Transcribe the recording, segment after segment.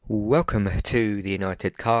Welcome to the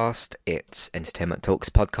United Cast. It's Entertainment Talks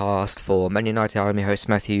podcast for Man United. I'm your host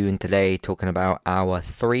Matthew, and today talking about our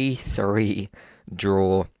 3-3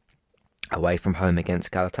 draw away from home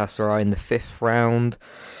against Galatasaray in the 5th round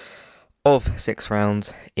of 6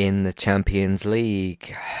 rounds in the Champions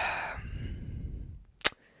League.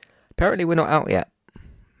 Apparently we're not out yet.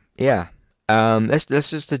 Yeah. Let's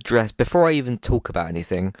just address, before I even talk about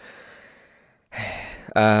anything.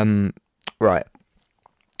 Right.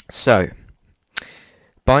 So,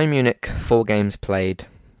 Bayern Munich, 4 games played.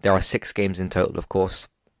 There are 6 games in total, of course.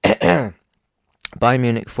 Bayern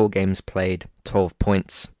Munich, 4 games played, 12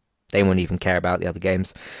 points. They won't even care about the other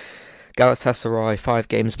games. Galatasaray, 5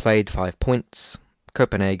 games played, 5 points.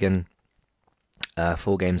 Copenhagen,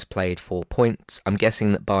 4 games played, 4 points. I'm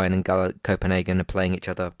guessing that Bayern and Copenhagen are playing each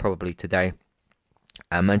other probably today.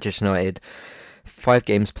 Manchester United, 5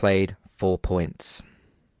 games played, 4 points.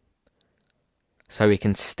 So we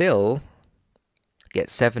can still get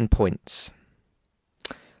 7 points.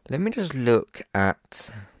 Let me just look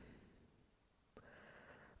at...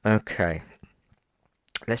 Okay.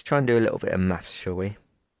 Let's try and do a little bit of maths, shall we?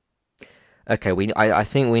 Okay, I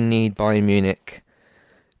think we need Bayern Munich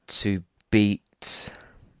to beat...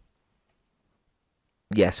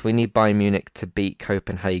 Yes, we need Bayern Munich to beat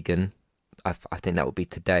Copenhagen. I think that would be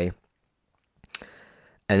today.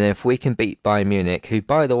 And then if we can beat Bayern Munich, who,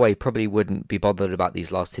 by the way, probably wouldn't be bothered about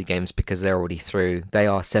these last 2 games because they're already through. They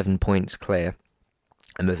are 7 points clear.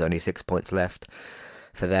 And there's only 6 points left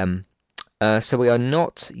for them. So we are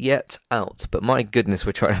not yet out. But my goodness,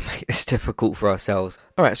 we're trying to make this difficult for ourselves.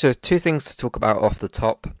 Alright, so 2 things to talk about off the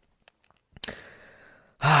top.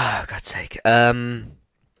 Ah, God's sake. Onana.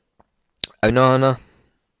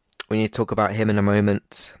 We need to talk about him in a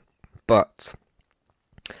moment. But...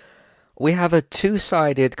 we have a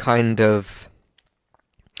two-sided kind of,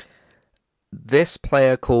 this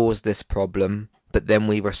player caused this problem, but then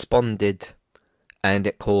we responded and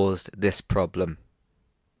it caused this problem,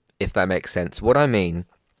 if that makes sense. What I mean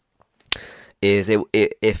is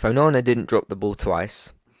if Onana didn't drop the ball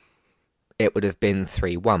twice, it would have been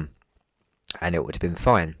 3-1 and it would have been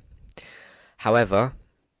fine. However,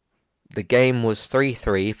 the game was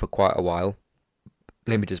 3-3 for quite a while.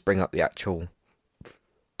 Let me just bring up the actual...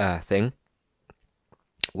 thing.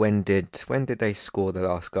 When did they score the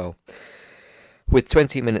last goal? With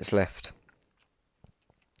 20 minutes left,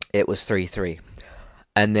 it was 3-3,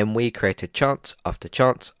 and then we created chance after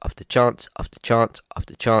chance after chance after chance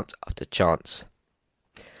after chance after chance.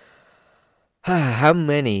 How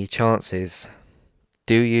many chances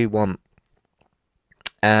do you want?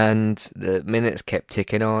 And the minutes kept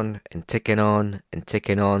ticking on and ticking on and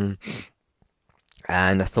ticking on,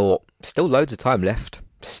 and I thought, still loads of time left.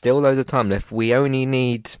 Still loads of time left. We only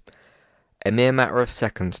need a mere matter of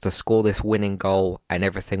seconds to score this winning goal and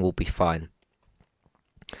everything will be fine.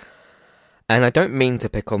 And I don't mean to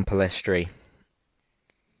pick on Palestri,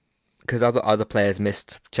 because other players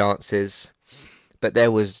missed chances, but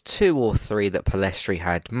there was 2 or 3 that Palestri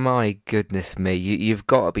had. My goodness me, you've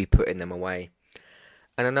got to be putting them away.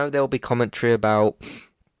 And I know there'll be commentary about,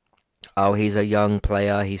 oh, he's a young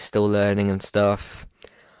player, he's still learning and stuff.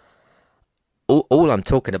 All I'm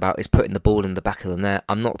talking about is putting the ball in the back of the net.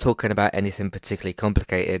 I'm not talking about anything particularly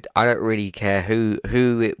complicated. I don't really care who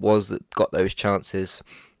it was that got those chances,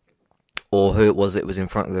 or who it was that was in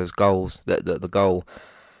front of those goals. The goal.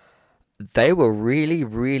 They were really,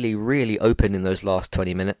 really, really open in those last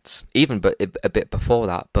 20 minutes, even a bit before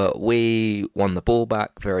that. But we won the ball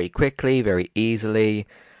back very quickly, very easily,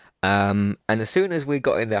 and as soon as we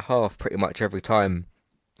got in their half, pretty much every time.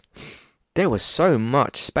 There was so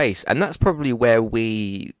much space, and that's probably where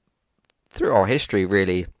we, through our history,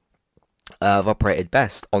 really have operated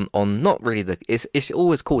best on not really it's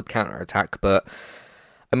always called counter-attack, but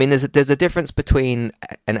I mean there's a difference between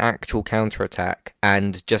an actual counter-attack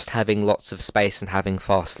and just having lots of space and having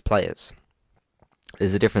fast players.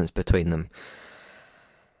 There's a difference between them.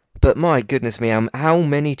 But my goodness me, how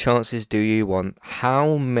many chances do you want?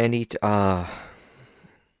 How many?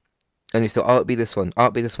 And you thought, oh, it'll be this one. Oh,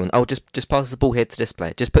 it'll be this one. Oh, just pass the ball here to this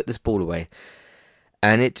player. Just put this ball away.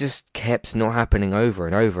 And it just kept not happening over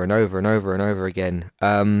and over and over and over and over again.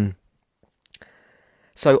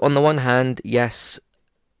 So on the one hand, yes,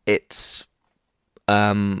 it's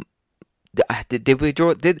did we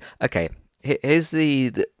draw? Okay? Here's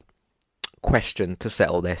the question to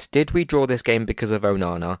settle this. Did we draw this game because of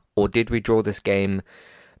Onana, or did we draw this game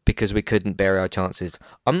because we couldn't bury our chances?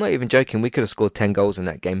 I'm not even joking. We could have scored 10 goals in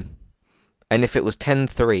that game. And if it was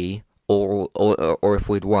 10-3, or if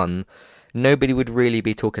we'd won, nobody would really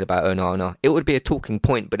be talking about Onana. It would be a talking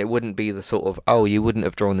point, but it wouldn't be the sort of, oh, you wouldn't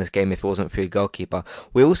have drawn this game if it wasn't for your goalkeeper.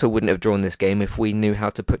 We also wouldn't have drawn this game if we knew how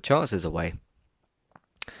to put chances away.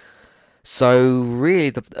 So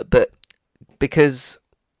really, but because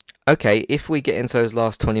okay, if we get into those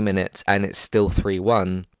last 20 minutes and it's still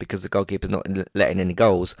 3-1 because the goalkeeper's not letting any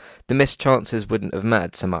goals, the missed chances wouldn't have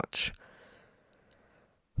mattered so much.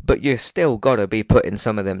 But you still got to be putting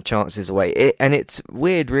some of them chances away. And it's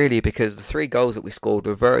weird, really, because the 3 goals that we scored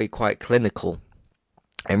were very quite clinical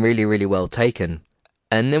and really, really well taken.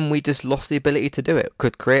 And then we just lost the ability to do it.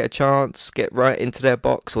 Could create a chance, get right into their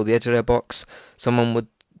box or the edge of their box. Someone would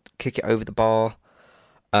kick it over the bar.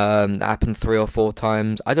 That happened 3 or 4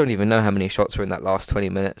 times. I don't even know how many shots were in that last 20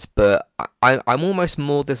 minutes, but I'm almost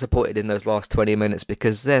more disappointed in those last 20 minutes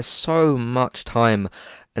because there's so much time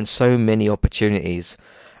and so many opportunities.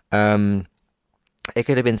 It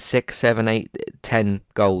could have been 6, 7, 8, 10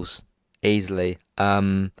 goals easily.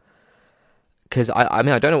 Because I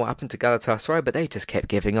mean, I don't know what happened to Galatasaray, but they just kept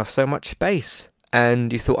giving us so much space.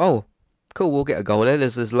 And you thought, oh, cool, we'll get a goal there.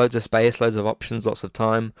 There's loads of space, loads of options, lots of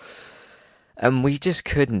time. And we just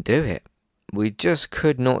couldn't do it. We just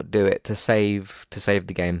could not do it to save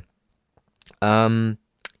the game.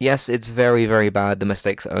 Yes, it's very, very bad, the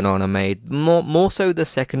mistakes that Onana made. More so the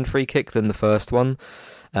second free kick than the first one.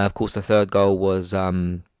 Of course, the third goal was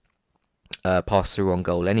passed through on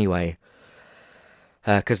goal anyway.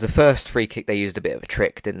 Because the first free kick, they used a bit of a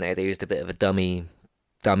trick, didn't they? They used a bit of a dummy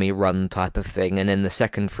run type of thing. And then the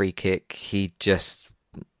second free kick, he just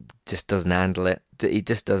doesn't handle it. He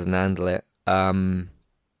just doesn't handle it.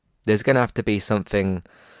 There's going to have to be something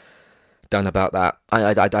done about that.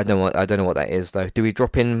 I don't know what that is though. Do we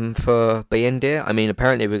drop in for Bayendir? I mean,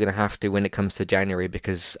 apparently we're going to have to when it comes to January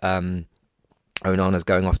because Onana's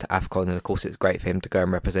going off to AFCON, and of course it's great for him to go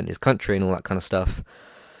and represent his country and all that kind of stuff.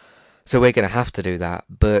 So we're going to have to do that.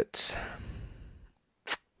 But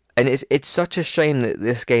and it's such a shame that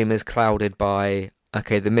this game is clouded by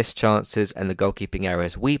the missed chances and the goalkeeping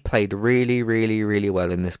errors. We played really, really, really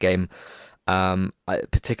well in this game.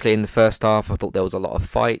 Particularly in the first half, I thought there was a lot of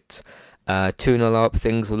fight. 2-0 up,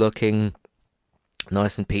 things were looking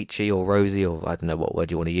nice and peachy or rosy, or I don't know what word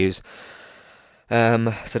you want to use.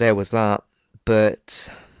 So there was that. But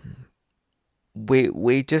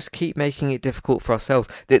we just keep making it difficult for ourselves.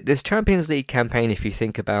 This Champions League campaign, if you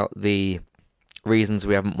think about the reasons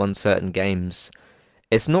we haven't won certain games,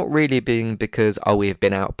 it's not really been because, we've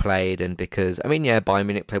been outplayed and because, I mean, yeah, Bayern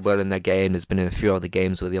Munich played well in their game. There's been a few other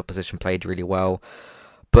games where the opposition played really well.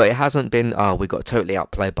 But it hasn't been, we got totally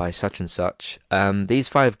outplayed by such and such. These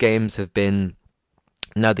 5 games have been,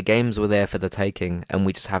 no, the games were there for the taking, and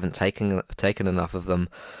we just haven't taken enough of them.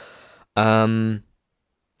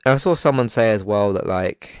 I saw someone say as well that,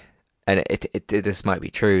 like, and this might be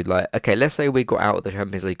true, like, okay, let's say we got out of the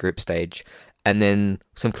Champions League group stage, and then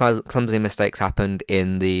some clumsy mistakes happened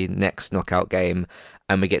in the next knockout game,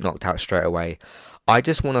 and we get knocked out straight away. I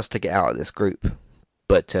just want us to get out of this group,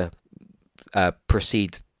 but to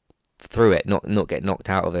proceed through it, not get knocked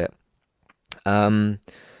out of it. The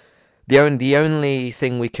only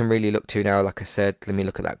thing we can really look to now, like I said, let me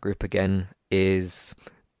look at that group again, is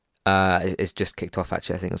it's just kicked off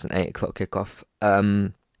actually. I think it was an 8 o'clock kickoff.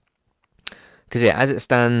 Because yeah, as it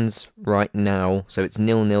stands right now, so it's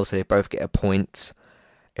 0-0, so they both get a point.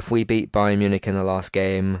 If we beat Bayern Munich in the last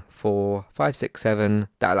game 4, 5, 6, 7,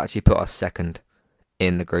 that'll actually put us second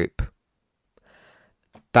in the group.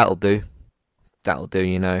 That'll do,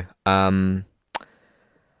 you know.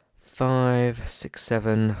 5, 6,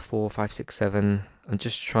 7, 4, 5, 6, 7. I'm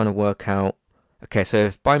just trying to work out. Okay, so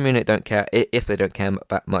if Bayern Munich don't care, if they don't care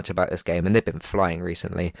much about this game, and they've been flying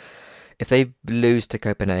recently, if they lose to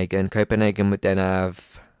Copenhagen would then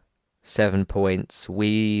have 7 points.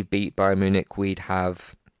 We beat Bayern Munich, we'd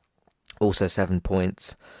have also 7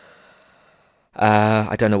 points.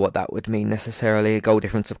 I don't know what that would mean necessarily, a goal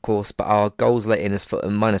difference of course, but our goals let in is for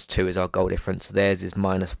 -2 is our goal difference, theirs is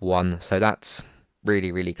 -1, so that's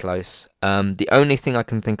really, really close. The only thing I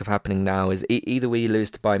can think of happening now is either we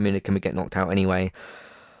lose to Bayern Munich and we get knocked out anyway,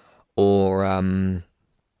 or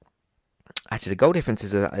actually the goal difference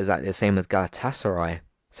is exactly the same as Galatasaray.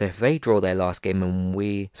 So if they draw their last game and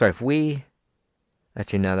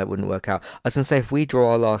actually no, that wouldn't work out. I was going to say if we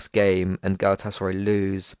draw our last game and Galatasaray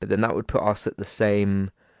lose, but then that would put us at the same,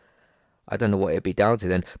 I don't know what it'd be down to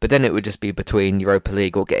then, but then it would just be between Europa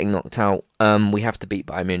League or getting knocked out. We have to beat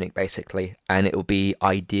Bayern Munich basically, and it would be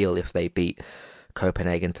ideal if they beat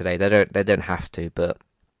Copenhagen today. They don't have to, but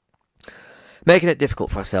Making it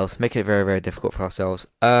difficult for ourselves, making it very, very difficult for ourselves.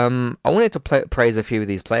 I wanted to praise a few of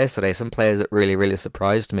these players today. Some players that really, really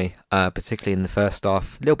surprised me, particularly in the first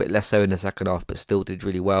half. A little bit less so in the second half, but still did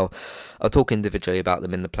really well. I'll talk individually about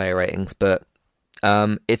them in the player ratings, but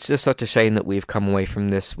it's just such a shame that we've come away from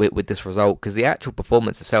this with this result, because the actual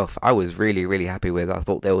performance itself, I was really, really happy with. I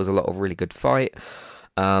thought there was a lot of really good fight.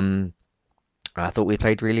 I thought we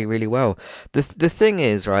played really, really well. The thing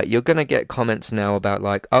is, right, you're going to get comments now about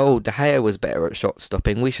like, oh, De Gea was better at shot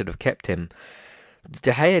stopping. We should have kept him.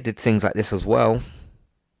 De Gea did things like this as well.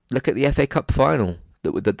 Look at the FA Cup final.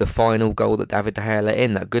 The final goal that David De Gea let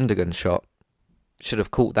in, that Gundogan shot. Should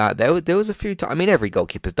have caught that. There was a few times. I mean, every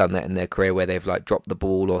goalkeeper's done that in their career where they've like dropped the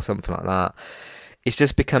ball or something like that. It's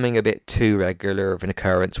just becoming a bit too regular of an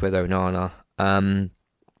occurrence with Onana.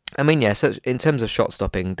 I mean, yeah, so in terms of shot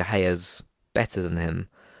stopping, De Gea's better than him.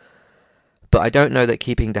 But I don't know that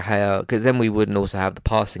keeping De Gea, because then we wouldn't also have the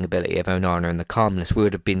passing ability of Onana and the calmness. We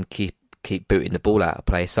would have been keep booting the ball out of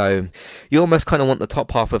play. So you almost kind of want the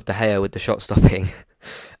top half of De Gea with the shot stopping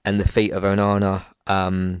and the feet of Onana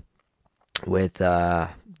with the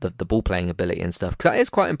ball playing ability and stuff. Because that is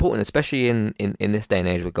quite important, especially in this day and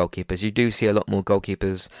age with goalkeepers. You do see a lot more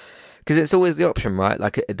goalkeepers, because it's always the option, right?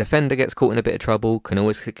 Like a defender gets caught in a bit of trouble, can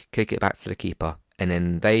always kick it back to the keeper. And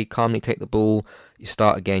then they calmly take the ball, you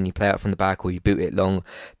start again, you play out from the back, or you boot it long.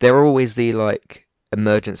 They're always the like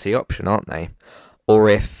emergency option, aren't they? Or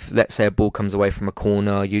if, let's say, a ball comes away from a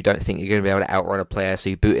corner, you don't think you're going to be able to outrun a player,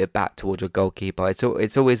 so you boot it back towards your goalkeeper.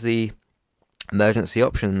 It's always the emergency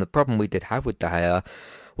option. And the problem we did have with De Gea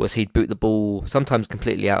was he'd boot the ball sometimes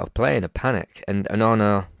completely out of play in a panic, and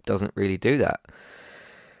Onana doesn't really do that.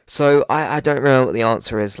 So I don't know what the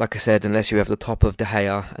answer is, like I said, unless you have the top of De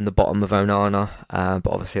Gea and the bottom of Onana,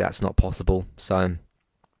 but obviously that's not possible. So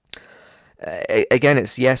again,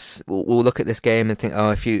 it's yes, we'll look at this game and think,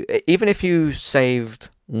 oh, even if you saved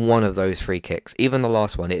one of those free kicks, even the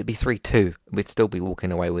last one, it'd be 3-2. We'd still be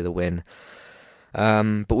walking away with a win.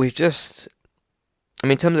 But we've just, I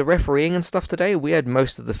mean, in terms of refereeing and stuff today, we had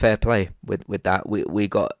most of the fair play with that. We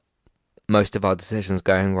got most of our decisions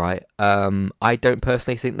going right. I don't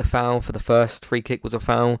personally think the foul for the first free kick was a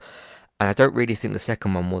foul, and I don't really think the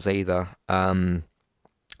second one was either.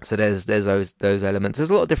 So there's those elements.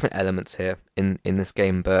 There's a lot of different elements here in this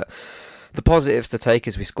game, but the positives to take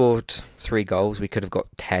is we scored 3 goals. We could have got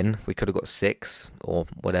 10. We could have got 6 or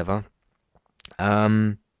whatever.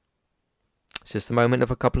 It's just the moment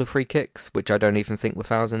of a couple of free kicks, which I don't even think were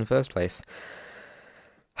fouls in the first place.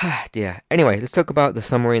 Yeah. Anyway, let's talk about the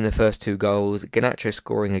summary in the first 2 goals. Garnacho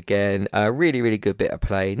scoring again. A really, really good bit of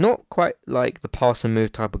play. Not quite like the pass and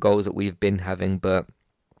move type of goals that we've been having, but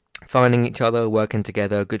finding each other, working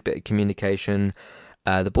together, good bit of communication.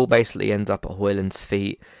 The ball basically ends up at Højlund's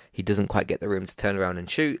feet. He doesn't quite get the room to turn around and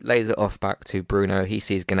shoot. Lays it off back to Bruno. He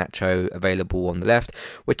sees Garnacho available on the left,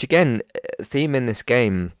 which again, theme in this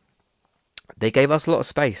game, they gave us a lot of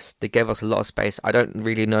space. I don't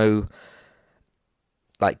really know,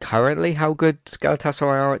 like, currently how good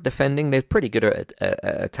Galatasaray are at defending. They're pretty good at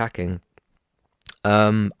attacking.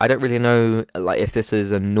 I don't really know, like, if this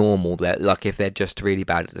is a normal, like, if they're just really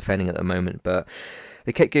bad at defending at the moment, but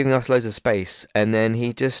they kept giving us loads of space, and then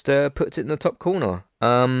he just puts it in the top corner.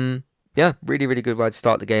 Yeah, really, really good way to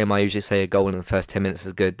start the game. I usually say a goal in the first 10 minutes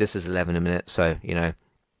is good. This is 11 minutes, so, you know,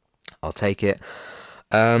 I'll take it.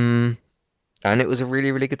 And it was a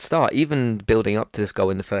really, really good start. Even building up to this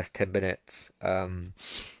goal in the first 10 minutes,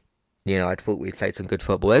 you know, I thought we played some good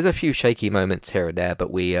football. There's a few shaky moments here and there,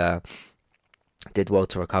 but we did well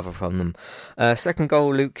to recover from them. Second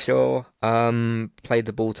goal, Luke Shaw played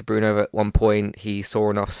the ball to Bruno at one point. He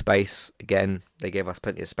saw enough space. Again, they gave us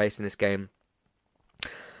plenty of space in this game.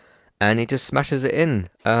 And he just smashes it in.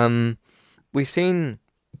 We've seen,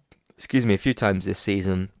 a few times this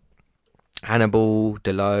season, Hannibal,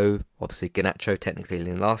 Delo, obviously Garnacho technically in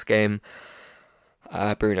the last game,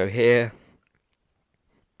 Bruno here.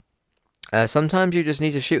 Sometimes you just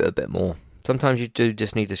need to shoot a bit more. Sometimes you do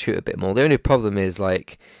just need to shoot a bit more. The only problem is,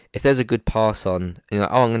 like, if there's a good pass on, and you're like,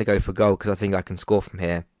 oh, I'm going to go for goal because I think I can score from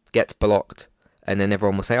here, gets blocked, and then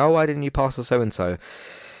everyone will say, oh, why didn't you pass to so-and-so?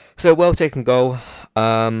 So, well taken goal.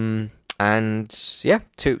 And, yeah,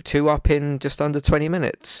 two up in just under 20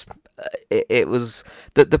 minutes. It was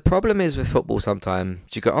the problem is with football sometimes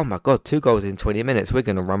you go, oh my god, 2 goals in 20 minutes, we're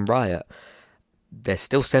going to run riot. There's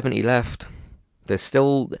still 70 left. There's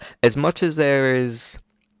still, as much as there is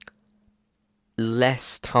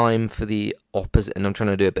less time for the opposite, and I'm trying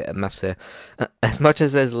to do a bit of maths here, as much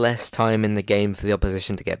as there's less time in the game for the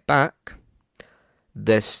opposition to get back,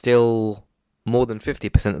 there's still more than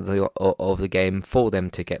 50% of the game for them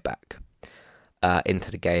to get back.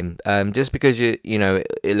 into the game. Just because it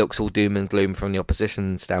looks all doom and gloom from the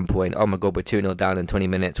opposition standpoint. Oh my God, we're 2-0 down in 20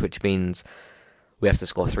 minutes, which means we have to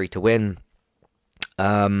score 3 to win.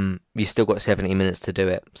 You still got 70 minutes to do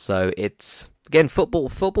it. So it's, again,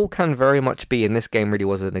 football can very much be, and this game really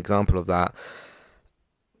was an example of that.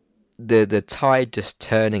 The tide just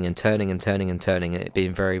turning and turning and turning and turning, and it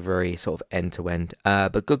being very, very sort of end to end.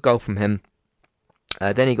 But good goal from him.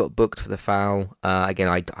 Then he got booked for the foul. Again,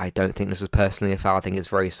 I don't think this is personally a foul. I think it's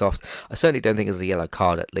very soft. I certainly don't think it's a yellow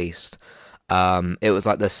card, at least. It was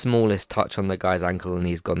like the smallest touch on the guy's ankle, and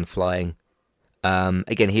he's gone flying.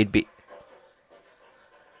 Again, he'd be...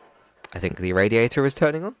 I think the radiator is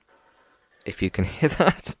turning on. If you can hear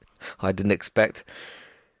that. I didn't expect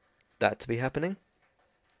that to be happening.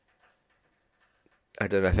 I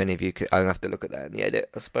don't know if any of you could... I'll have to look at that in the edit,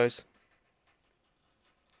 I suppose.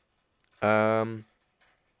 Anyway,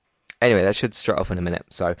 that should start off in a minute.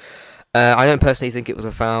 So, I don't personally think it was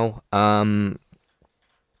a foul.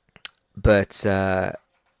 But it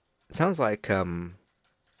sounds like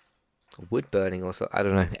wood burning or something. I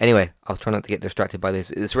don't know. Anyway, I'll try not to get distracted by this.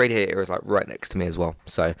 This radiator is like right next to me as well.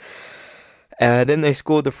 So, then they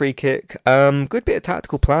scored the free kick. Good bit of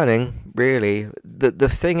tactical planning, really. The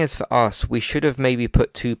thing is, for us, we should have maybe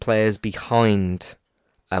put 2 players behind.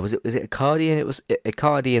 Was it Icardi? And it was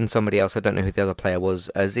Icardi and somebody else. I don't know who the other player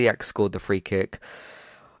was. Ziyech scored the free kick.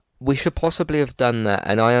 We should possibly have done that.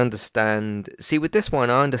 And I understand. See, with this one,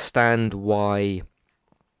 I understand why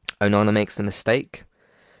Onana makes the mistake,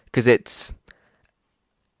 because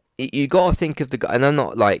you got to think of the guy. And I'm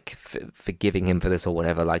not like forgiving him for this or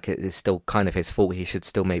whatever. Like, it's still kind of his fault. He should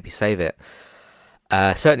still maybe save it.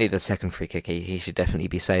 Certainly the second free kick, he should definitely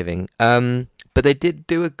be saving. But they did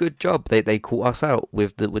do a good job. They caught us out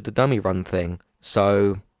with the dummy run thing.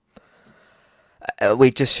 So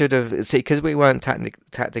we just should have, see, because we weren't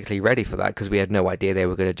tactically ready for that, because we had no idea they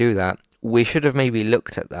were going to do that. We should have maybe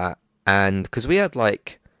looked at that, and because we had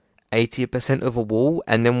like 80% of a wall,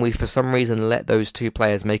 and then we for some reason let those 2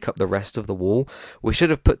 players make up the rest of the wall. We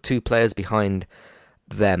should have put 2 players behind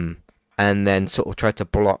them, and then sort of tried to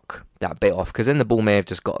block that bit off, because then the ball may have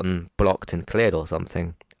just gotten blocked and cleared or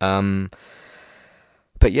something.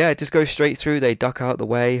 But yeah, it just goes straight through. They duck out the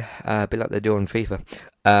way, a bit like they do on FIFA.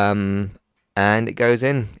 And it goes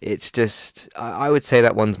in. It's just, I would say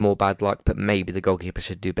that one's more bad luck, but maybe the goalkeeper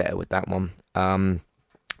should do better with that one.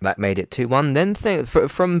 That made it 2-1. Then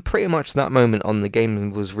from pretty much that moment on, the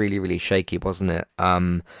game was really, really shaky, wasn't it?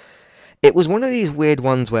 It was one of these weird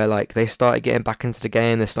ones where, like, they started getting back into the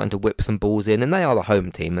game, they're starting to whip some balls in, and they are the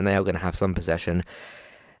home team, and they are going to have some possession.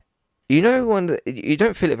 You know, you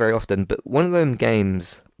don't feel it very often, but one of them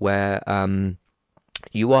games where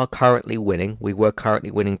you are currently winning, we were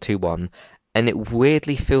currently winning 2-1, and it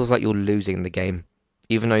weirdly feels like you're losing the game,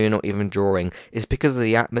 even though you're not even drawing. It's because of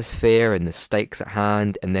the atmosphere and the stakes at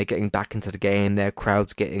hand, and they're getting back into the game, their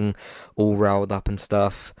crowd's getting all riled up and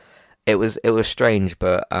stuff. It was strange,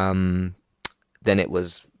 but then it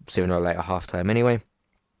was sooner or later half-time anyway.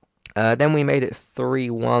 Then we made it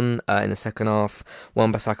 3-1 in the second half.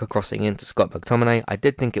 Wan-Bissaka crossing into Scott McTominay. I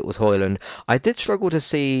did think it was Højlund. I did struggle to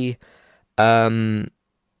see... the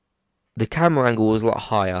camera angle was a lot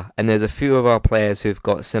higher, and there's a few of our players who've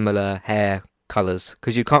got similar hair colours,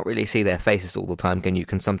 because you can't really see their faces all the time, can you?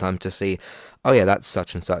 Can sometimes just see, oh yeah, that's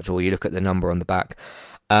such and such, or you look at the number on the back.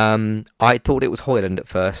 I thought it was Højlund at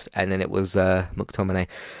first, and then it was McTominay,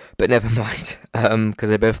 but never mind, because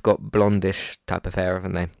they both got blondish type of hair,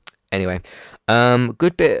 haven't they? Anyway,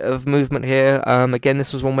 good bit of movement here. Again,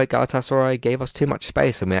 this was one where Galatasaray gave us too much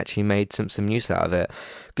space, and we actually made some use out of it.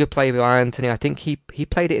 Good play by Anthony. I think he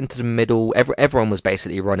played it into the middle. Everyone was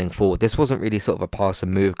basically running forward. This wasn't really sort of a pass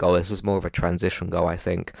and move goal. This was more of a transition goal, I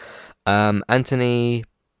think. Anthony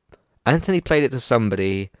played it to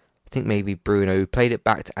somebody. I think maybe Bruno, who played it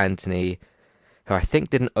back to Anthony, who I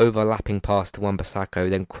think did an overlapping pass to Wan-Bissaka,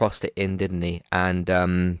 then crossed it in, didn't he?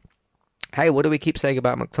 And hey, what do we keep saying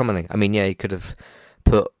about McTominay? I mean, yeah, he could have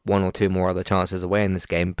put 1 or 2 more other chances away in this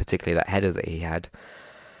game, particularly that header that he had.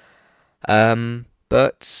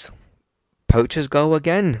 But poacher's goal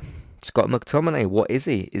again. Scott McTominay, what is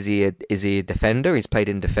he? Is he a defender? He's played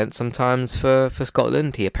in defence sometimes for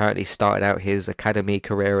Scotland. He apparently started out his academy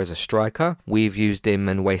career as a striker. We've used him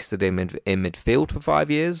and wasted him in midfield for 5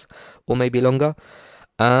 years, or maybe longer.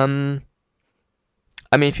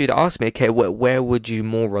 I mean, if you'd asked me, okay, where would you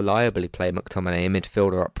more reliably play McTominay, a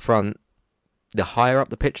midfielder up front? The higher up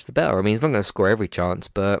the pitch, the better. I mean, he's not going to score every chance,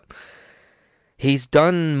 but he's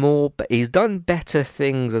done better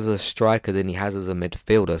things as a striker than he has as a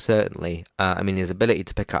midfielder, certainly. I mean, his ability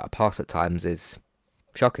to pick out a pass at times is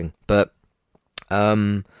shocking, but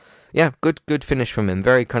Yeah, good finish from him.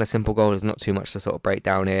 Very kind of simple goal. There's not too much to sort of break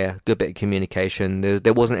down here. Good bit of communication.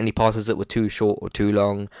 There wasn't any passes that were too short or too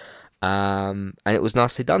long. And it was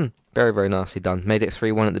nicely done. Very, very nicely done. Made it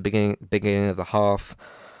 3-1 at the beginning of the half.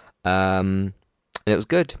 And it was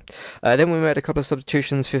good. Then we made a couple of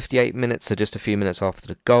substitutions, 58 minutes, so just a few minutes after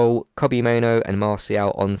the goal. Kobbie Mainoo and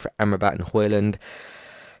Martial on for Amrabat and Højlund.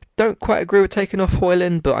 Don't quite agree with taking off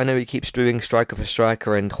Højlund, but I know he keeps doing striker for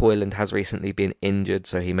striker, and Højlund has recently been injured,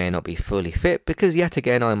 so he may not be fully fit, because yet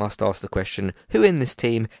again I must ask the question, who in this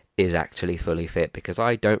team is actually fully fit? Because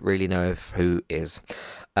I don't really know who is.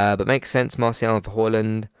 But makes sense, Martial for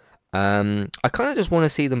Højlund. I kind of just want to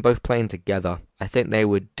see them both playing together. I think they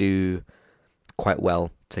would do quite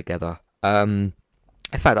well together. In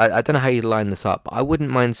fact, I don't know how you line this up, but I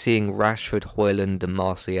wouldn't mind seeing Rashford, Højlund and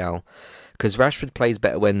Martial, because Rashford plays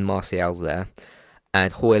better when Martial's there,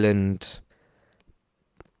 and Højlund,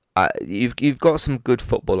 you've got some good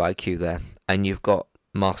football IQ there, and you've got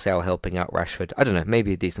Martial helping out Rashford. I don't know,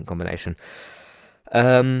 maybe a decent combination.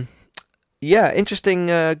 Yeah, interesting,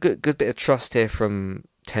 good bit of trust here from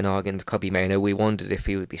Ten Hag into Kobbie Mainoo. We wondered if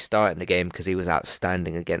he would be starting the game because he was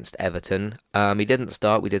outstanding against Everton. He didn't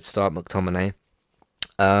start. We did start McTominay.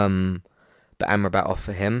 But Amrabat off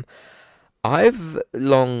for him. I've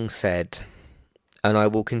long said, and I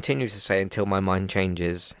will continue to say until my mind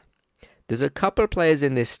changes, there's a couple of players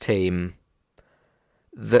in this team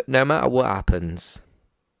that no matter what happens,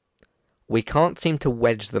 we can't seem to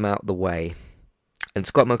wedge them out the way. And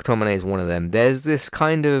Scott McTominay is one of them. There's this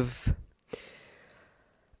kind of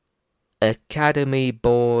academy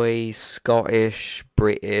boy, Scottish,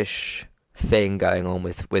 British thing going on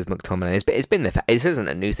with McTominay. It's been there for, this isn't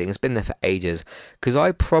a new thing, it's been there for ages. Because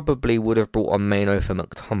I probably would have brought on Mainoo for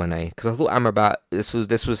McTominay, because I thought Amrabat, this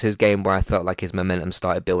was his game where I felt like his momentum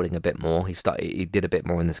started building a bit more. He did a bit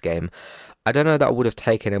more in this game. I don't know that I would have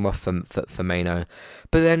taken him off for Mainoo.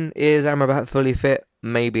 But then, is Amrabat fully fit?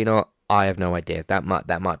 Maybe not. I have no idea. That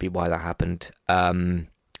might be why that happened. And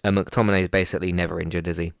McTominay is basically never injured,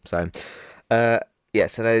 is he? So, yeah.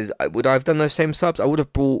 So would I have done those same subs? I would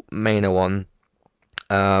have brought Mainoo on.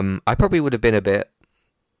 I probably would have been a bit.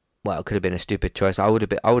 Well, it could have been a stupid choice. I would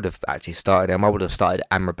have actually started him. I would have started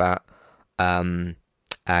Amrabat, and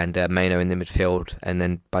Mainoo in the midfield, and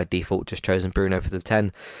then by default just chosen Bruno for the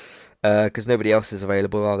 10, because nobody else is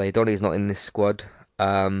available, are they? Donny's not in this squad.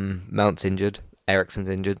 Mount's injured. Eriksen's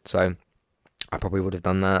injured, so I probably would have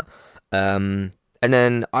done that. And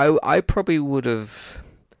then I probably would have.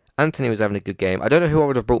 Anthony was having a good game. I don't know who I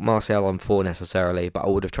would have brought Martial on for necessarily, but I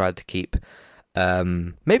would have tried to keep.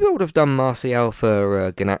 Maybe I would have done Martial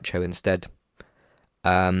for Garnacho instead.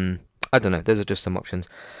 I don't know. Those are just some options.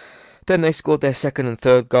 Then they scored their second and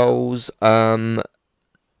third goals. Again,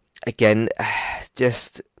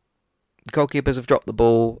 just. Goalkeepers have dropped the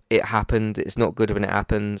ball. It happened. It's not good when it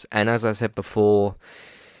happens. And as I said before,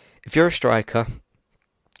 if you're a striker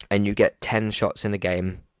and you get 10 shots in a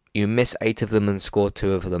game, you miss 8 of them and score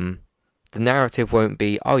 2 of them, the narrative won't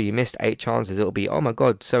be, oh, you missed 8 chances. It'll be, oh my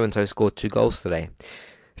God, so-and-so scored 2 goals today.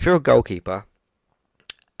 If you're a goalkeeper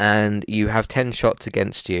and you have 10 shots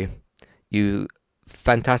against you, you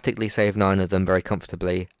fantastically save 9 of them very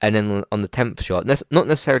comfortably. And then on the 10th shot, not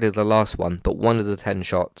necessarily the last one, but one of the 10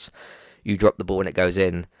 shots, you drop the ball and it goes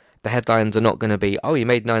in. The headlines are not going to be, oh, you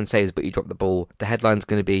made 9 saves but you dropped the ball. The headline's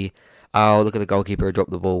going to be, oh, look at the goalkeeper who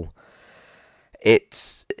dropped the ball.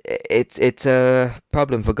 It's a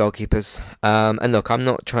problem for goalkeepers. And look, I'm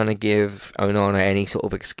not trying to give Onana any sort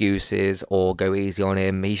of excuses or go easy on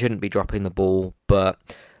him. He shouldn't be dropping the ball, but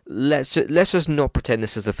let's just not pretend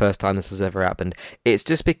this is the first time this has ever happened. It's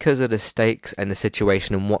just because of the stakes and the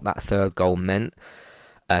situation and what that third goal meant.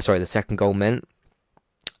 The second goal meant.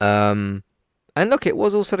 And look, it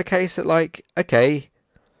was also the case that, like, okay,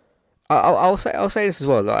 I'll say this as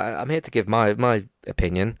well. I'm here to give my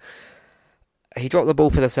opinion. He dropped the ball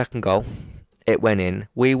for the second goal. It went in.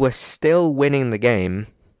 We were still winning the game,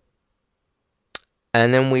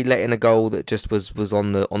 and then we let in a goal that just was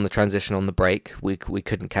on the transition on the break. We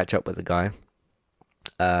couldn't catch up with the guy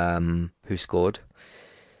who scored.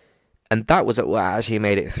 And that was what actually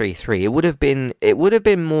made it 3-3. It would have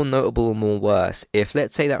been more notable and more worse if,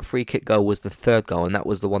 let's say, that free kick goal was the third goal and that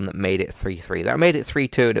was the one that made it 3-3. That made it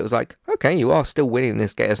 3-2, and it was like, okay, you are still winning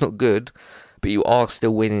this game. It's not good, but you are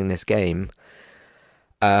still winning this game.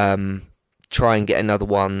 Try and get another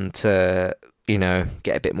one to,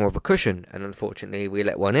 get a bit more of a cushion. And unfortunately, we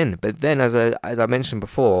let one in. But then, as I mentioned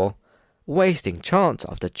before, wasting chance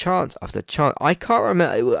after chance after chance. I can't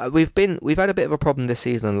remember. We've had a bit of a problem this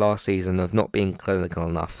season and last season of not being clinical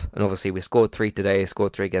enough. And obviously, we scored 3 today.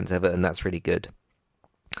 Scored 3 against Everton. That's really good.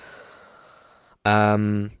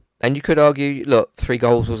 And you could argue, look, 3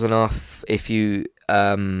 goals was enough if you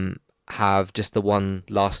have just the one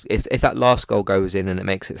last. If that last goal goes in and it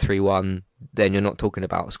makes it 3-1, then you're not talking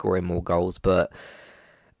about scoring more goals. But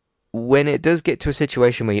when it does get to a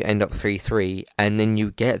situation where you end up 3-3 and then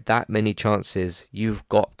you get that many chances, you've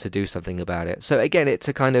got to do something about it. So again, it's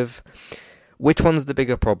a kind of, which one's the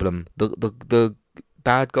bigger problem? The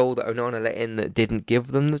bad goal that Onana let in that didn't give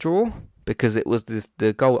them the draw? Because it was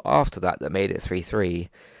the goal after that made it 3-3.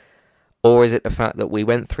 Or is it the fact that we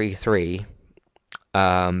went 3-3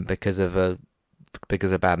 because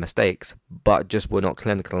of bad mistakes, but just were not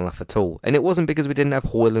clinical enough at all? And it wasn't because we didn't have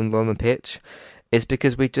Højlund on the pitch. It's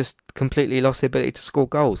because we just completely lost the ability to score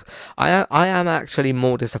goals. I am actually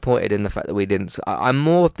more disappointed in the fact that we didn't. I'm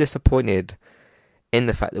more disappointed in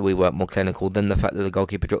the fact that we weren't more clinical than the fact that the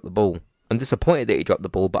goalkeeper dropped the ball. I'm disappointed that he dropped the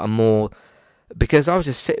ball, but I'm more because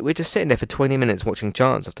we're just sitting there for 20 minutes watching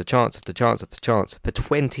chance after chance after chance after chance for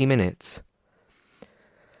 20 minutes.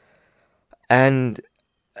 And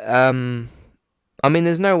I mean,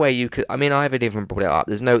 there's no way you could. I mean, I haven't even brought it up.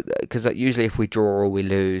 There's no, because usually if we draw or we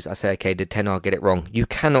lose, I say, okay, did Ten Hag get it wrong? You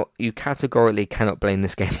categorically cannot blame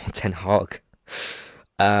this game on Ten Hag.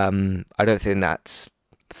 I don't think that's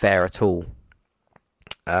fair at all.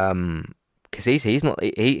 Because he's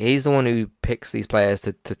the one who picks these players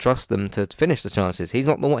to trust them to finish the chances. He's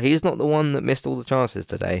not the one that missed all the chances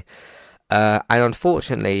today. And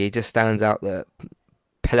unfortunately, it just stands out that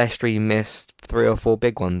Pellistri missed 3 or 4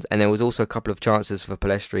 big ones, and there was also a couple of chances for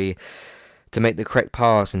Pellistri to make the correct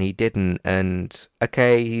pass, and he didn't. And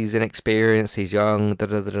okay, he's inexperienced, he's young,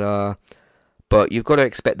 but you've got to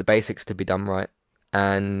expect the basics to be done right.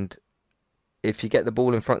 And if you get the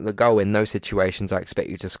ball in front of the goal in those situations, I expect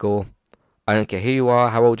you to score. I don't care who you are,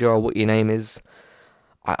 how old you are, what your name is.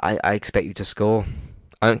 I expect you to score.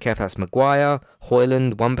 I don't care if that's Maguire,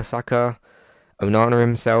 Højlund, Wan-Bissaka, Onana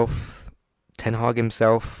himself, Ten Hag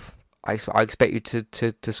himself. I expect you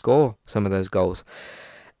to score some of those goals.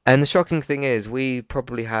 And the shocking thing is, we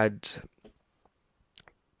probably had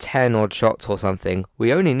 10 odd shots or something.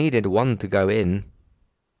 We only needed 1 to go in.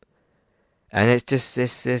 And it's just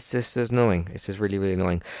annoying. It's just really, really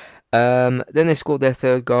annoying. Then they scored their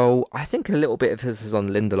 3rd goal. I think a little bit of this is on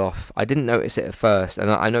Lindelof. I didn't notice it at first.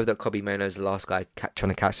 And I know that Kobbie Mainoo's the last guy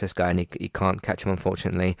trying to catch this guy, and he can't catch him,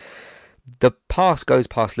 unfortunately. The pass goes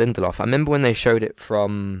past Lindelof. I remember when they showed it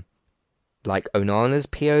from like Onana's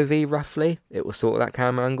POV, roughly. It was sort of that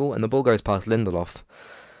camera angle, and the ball goes past Lindelof.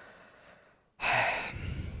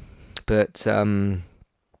 But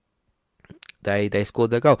they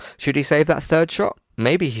scored their goal. Should he save that 3rd shot?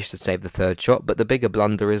 Maybe he should save the 3rd shot, but the bigger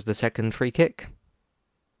blunder is the 2nd free kick.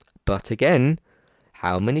 But again,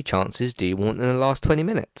 how many chances do you want in the last 20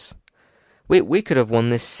 minutes? We could have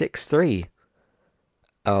won this 6-3.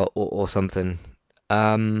 Or something.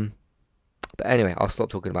 But anyway, I'll stop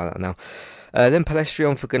talking about that now. Then Pellistri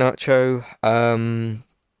on for Garnacho.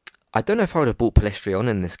 I don't know if I would have brought Pellistri on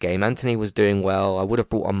in this game. Anthony was doing well. I would have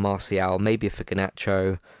brought on Martial, maybe for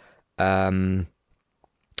Garnacho. And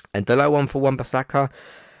the low one for Wan-Bissaka.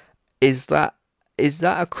 Is that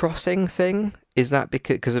a crossing thing? Is that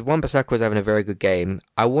because if Wan-Bissaka was having a very good game?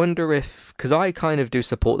 I wonder if, because I kind of do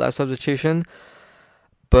support that substitution,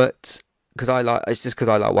 but it's just because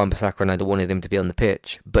I like Wan-Bissaka and I wanted him to be on the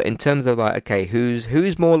pitch. But in terms of like, okay,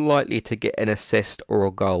 who's more likely to get an assist or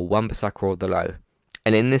a goal, Wan-Bissaka or Dalot?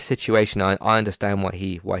 And in this situation, I understand why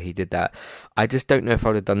he did that. I just don't know if I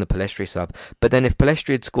would have done the Pellistri sub. But then if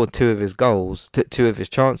Pellistri had scored 2 of his goals, 2 of his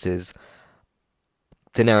chances,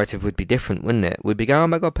 the narrative would be different, wouldn't it? We'd be going, oh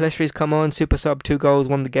my god, Pellistri's come on, super sub, 2 goals,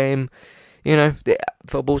 won the game. You know,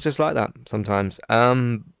 football's just like that sometimes.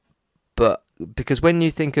 But because when you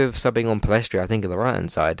think of subbing on Pellistri, I think of the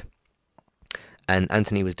right-hand side. And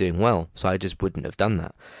Anthony was doing well, so I just wouldn't have done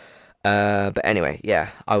that. But anyway, yeah,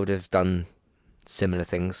 I would have done similar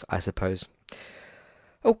things, I suppose.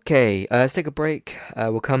 Okay, let's take a break.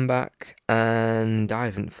 We'll come back, and I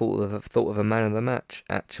haven't thought of a man of the match,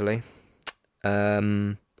 actually.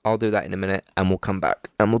 I'll do that in a minute, and we'll come back,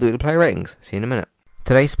 and we'll do the player ratings. See you in a minute.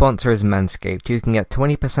 Today's sponsor is Manscaped. You can get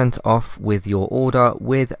 20% off with your order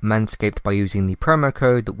with Manscaped by using the promo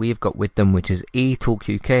code that we've got with them, which is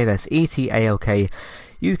ETALKUK. That's ETALK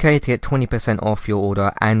UK to get 20% off your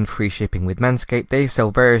order and free shipping with Manscaped. They sell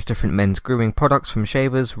various different men's grooming products, from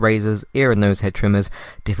shavers, razors, ear and nose hair trimmers,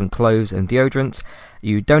 different clothes and deodorants.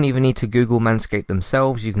 You don't even need to Google Manscaped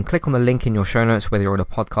themselves. You can click on the link in your show notes, whether you're on a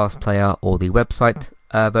podcast player or the website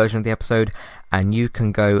version of the episode, and you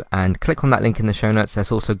can go and click on that link in the show notes.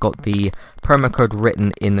 There's also got the promo code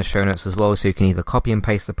written in the show notes as well, so you can either copy and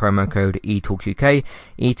paste the promo code ETALKUK,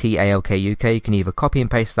 ETALKUK. You can either copy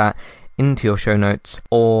and paste that into your show notes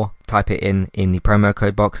or type it in the promo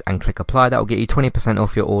code box and click apply. That will get you 20%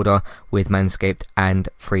 off your order with Manscaped and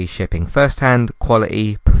free shipping. First hand,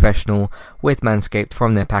 quality, professional with Manscaped,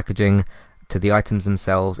 from their packaging to the items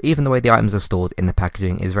themselves. Even the way the items are stored in the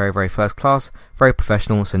packaging is very, very first class, very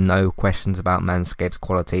professional, so no questions about Manscaped's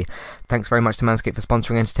quality. Thanks very much to Manscaped for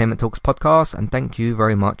sponsoring Entertainment Talks podcast, and thank you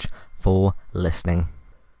very much for listening.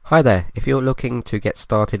 Hi there, if you're looking to get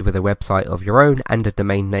started with a website of your own and a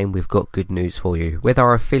domain name, we've got good news for you. With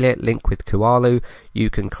our affiliate link with Kualu, you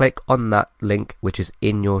can click on that link which is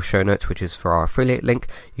in your show notes, which is for our affiliate link.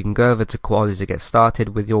 You can go over to Kualu to get started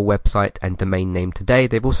with your website and domain name today.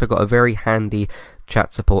 They've also got a very handy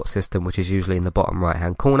chat support system, which is usually in the bottom right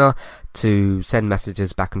hand corner, to send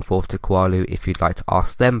messages back and forth to Kualu if you'd like to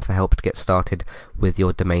ask them for help to get started with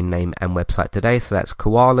your domain name and website today. So that's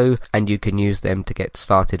Kualu, and you can use them to get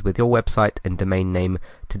started with your website and domain name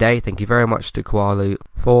today. Thank you very much to Kualu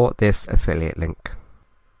for this affiliate link.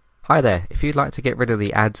 Hi there, if you'd like to get rid of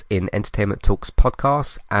the ads in Entertainment Talks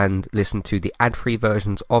podcasts and listen to the ad-free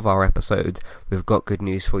versions of our episodes, we've got good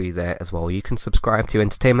news for you there as well. You can subscribe to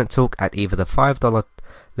Entertainment Talk at either the $5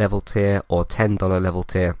 level tier or $10 level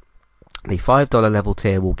tier. The $5 level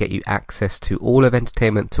tier will get you access to all of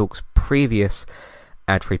Entertainment Talk's previous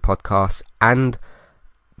ad-free podcasts and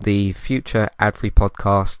the future ad-free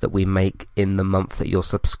podcasts that we make in the month that you're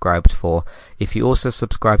subscribed for. If you also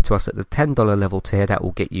subscribe to us at the $10 level tier, that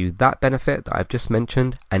will get you that benefit that I've just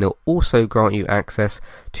mentioned, and it'll also grant you access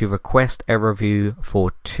to request a review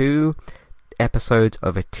for 2 episodes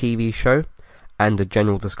of a TV show and a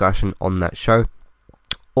general discussion on that show,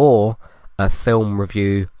 or a film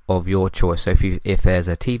review of your choice. So if there's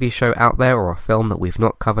a TV show out there or a film that we've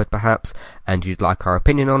not covered perhaps, and you'd like our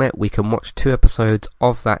opinion on it, we can watch 2 episodes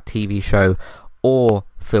of that TV show or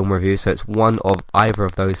film review. So it's one of either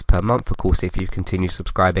of those per month. Of course, if you continue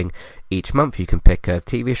subscribing each month, you can pick a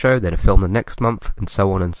TV show, then a film the next month, and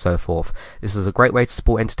so on and so forth. This is a great way to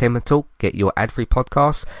support Entertainment Talk, get your ad-free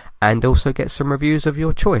podcasts, and also get some reviews of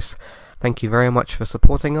your choice. Thank you very much for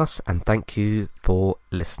supporting us, and thank you for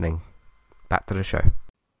listening. Back to the show.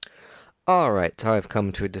 Alright, I've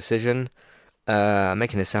come to a decision.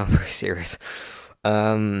 Making it sound very serious.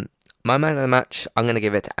 My man of the match, I'm going to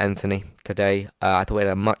give it to Anthony today. I thought he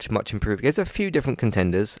had a much improved... There's a few different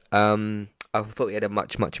contenders. I thought he had a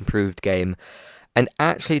much improved game. And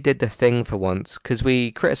actually did the thing for once. Because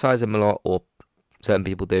we criticise him a lot, or certain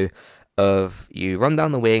people do, of you run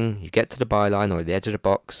down the wing, you get to the byline or the edge of the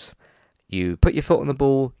box, you put your foot on the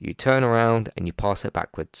ball, you turn around, and you pass it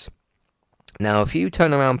backwards. Now, if you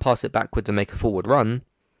turn around, pass it backwards and make a forward run,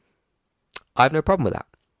 I have no problem with that.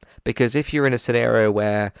 Because if you're in a scenario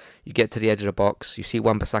where you get to the edge of the box, you see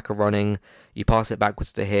Wan-Bissaka running, you pass it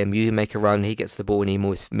backwards to him, you make a run, he gets the ball and he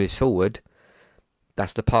moves forward,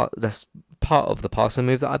 that's part of the passing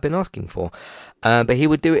move that I've been asking for. But he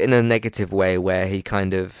would do it in a negative way where he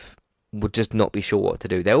kind of would just not be sure what to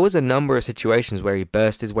do. There was a number of situations where he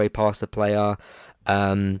burst his way past the player,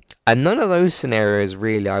 and none of those scenarios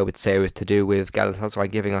really, I would say, was to do with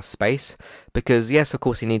Galatasaray giving us space, because yes, of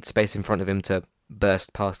course he needs space in front of him to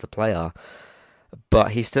burst past the player,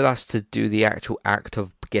 but he still has to do the actual act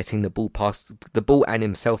of getting the ball and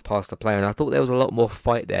himself past the player. And I thought there was a lot more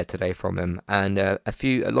fight there today from him, and a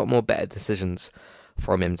lot more better decisions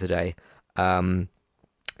from him today. So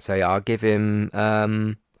yeah, I'll give him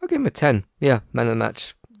a 10. Yeah, man of the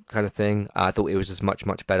match kind of thing. I thought it was just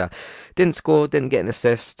much better. Didn't score, didn't get an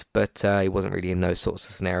assist, but he wasn't really in those sorts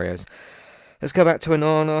of scenarios. Let's go back to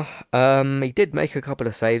Onana. He did make a couple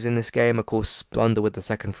of saves in this game. Of course, blunder with the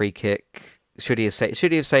second free kick. Should he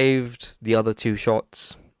have saved the other 2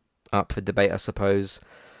 shots? Up for debate, I suppose.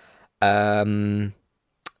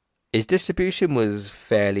 His distribution was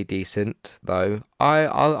fairly decent, though.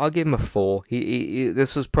 I'll give him a 4.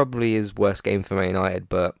 This was probably his worst game for Man United,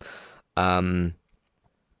 but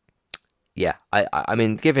yeah, I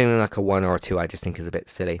mean, giving him like a 1 or a 2, I just think is a bit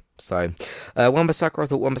silly. So, Wan-Bissaka, I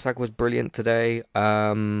thought Wan-Bissaka was brilliant today.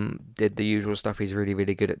 Did the usual stuff he's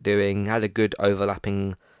really good at doing. Had a good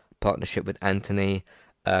overlapping partnership with Anthony.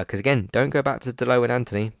 Because again, don't go back to Delo and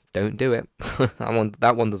Anthony. Don't do it.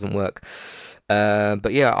 that one doesn't work.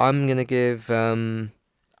 But yeah, I'm gonna give.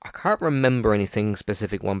 I can't remember anything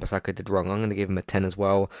specific Wan-Bissaka did wrong. I'm going to give him a 10 as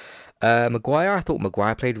well. Maguire, I thought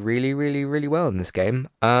Maguire played really well in this game.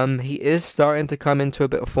 He is starting to come into a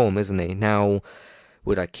bit of form, isn't he? Now,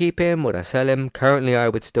 would I keep him? Would I sell him? Currently, I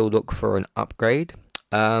would still look for an upgrade.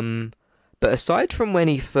 But aside from when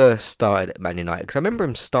he first started at Man United, because I remember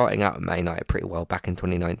him starting out at Man United pretty well back in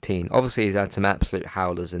 2019. Obviously, he's had some absolute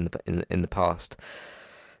howlers in the past.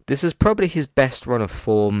 This is probably his best run of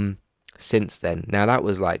form since then. Now that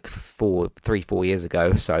was like 4 years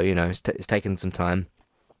ago, so it's taken some time.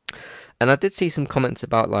 And I did see some comments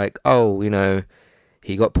about like, oh,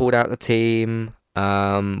 he got pulled out of the team,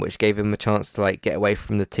 which gave him a chance to like get away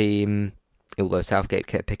from the team. Although Southgate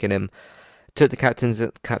kept picking him, took the captain's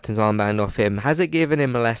armband off him. Has it given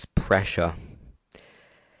him less pressure?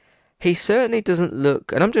 He certainly doesn't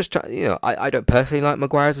look, and I'm just trying, I don't personally like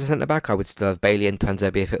Maguire as a centre-back. I would still have Bailey and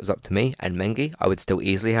Tuanzebe if it was up to me, and Mengi. I would still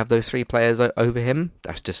easily have those three players over him.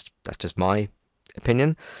 That's just my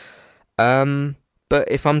opinion. But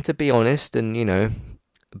if I'm to be honest and,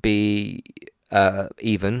 be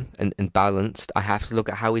even and balanced, I have to look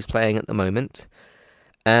at how he's playing at the moment.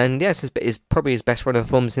 And yes, it's probably his best run of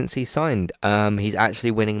form since he signed. He's actually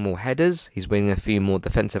winning more headers. He's winning a few more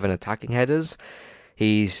defensive and attacking headers.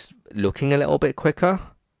 He's looking a little bit quicker.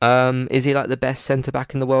 Is he like the best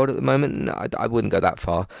centre-back in the world at the moment? No, I wouldn't go that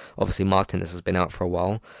far. Obviously, Martinez has been out for a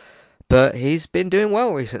while. But he's been doing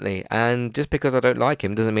well recently. And just because I don't like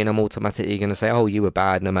him doesn't mean I'm automatically going to say, oh, you were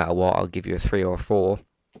bad no matter what. I'll give you a 3 or a 4.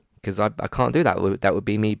 Because I can't do that. That would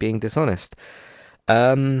be me being dishonest.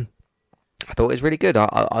 I thought it was really good.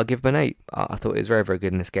 I'll give him an 8. I thought it was very, very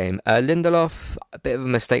good in this game. Lindelof, a bit of a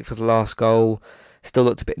mistake for the last goal. Still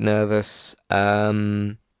looked a bit nervous.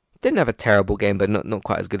 Didn't have a terrible game, but not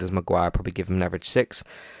quite as good as Maguire. Probably give him an average 6.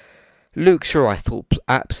 Luke Shaw, I thought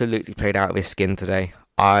absolutely played out of his skin today.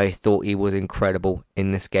 I thought he was incredible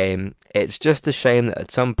in this game. It's just a shame that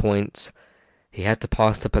at some points he had to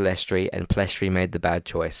pass to Pellistri, and Pellistri made the bad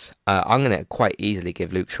choice. I'm going to quite easily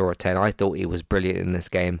give Luke Shaw a 10. I thought he was brilliant in this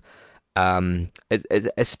game,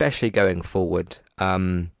 especially going forward.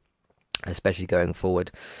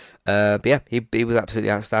 But yeah, he was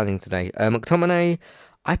absolutely outstanding today. McTominay,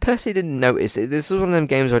 I personally didn't notice it. This was one of them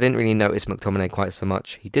games where I didn't really notice McTominay quite so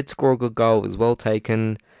much. He did score a good goal. It was well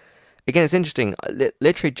taken. Again, it's interesting.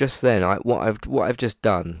 Literally just then, what I've just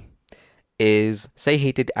done is say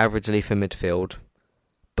he did averagely for midfield,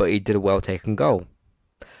 but he did a well taken goal.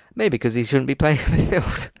 Maybe because he shouldn't be playing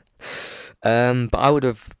midfield. But I would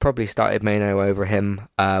have probably started Maino over him.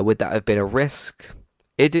 Would that have been a risk?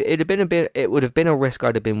 It would have been a risk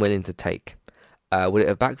I'd have been willing to take. Would it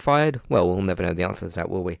have backfired? Well, we'll never know the answer to that,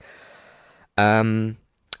 will we?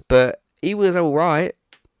 But he was all right.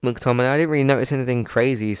 McTominay, I didn't really notice anything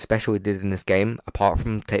crazy special he did in this game, apart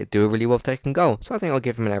from do a really well taken goal. So I think I'll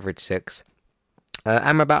give him an average 6.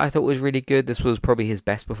 Amrabat I thought was really good. This was probably his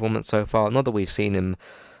best performance so far. Not that we've seen him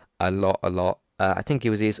a lot. I think he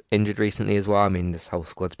was injured recently as well. I mean, this whole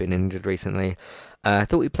squad's been injured recently. I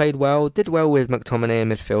thought he played well, did well with McTominay in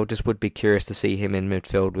midfield. Just would be curious to see him in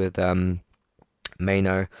midfield with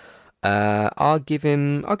Maino. I'll give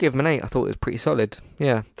him an 8. I thought it was pretty solid,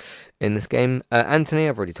 yeah, in this game. Anthony,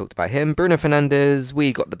 I've already talked about him. Bruno Fernandes,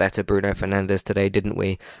 we got the better Bruno Fernandes today, didn't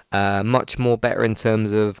we? Much more better in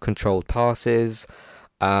terms of controlled passes.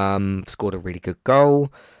 Scored a really good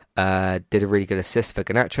goal. Did a really good assist for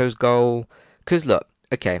Garnacho's goal. Because look,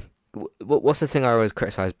 okay, what's the thing I always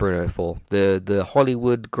criticise Bruno for? The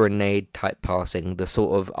Hollywood grenade type passing. The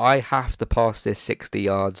sort of, I have to pass this 60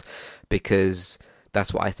 yards because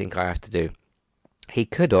that's what I think I have to do. He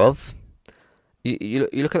could have. You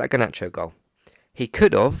look at that Garnacho goal. He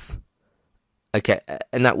could have. Okay,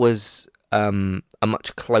 and that was a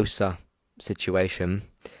much closer situation.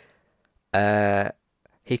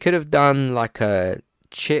 He could have done like a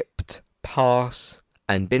chipped pass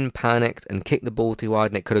and been panicked and kicked the ball too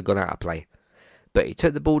hard and it could have gone out of play. But he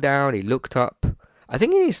took the ball down, he looked up. I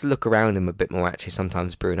think he needs to look around him a bit more actually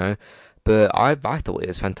sometimes, Bruno. But I thought it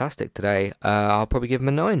was fantastic today. I'll probably give him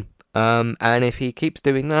a 9. And if he keeps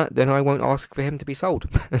doing that, then I won't ask for him to be sold.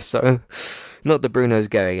 So, not that Bruno's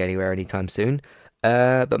going anywhere anytime soon.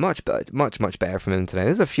 But much better from him today.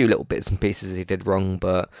 There's a few little bits and pieces he did wrong,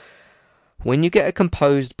 but when you get a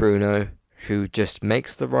composed Bruno who just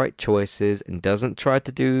makes the right choices and doesn't try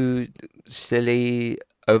to do silly,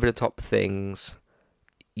 over-the-top things,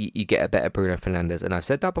 you get a better Bruno Fernandes. And I've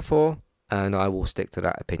said that before, and I will stick to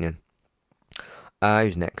that opinion.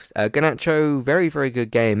 Who's next? Garnacho, very, very good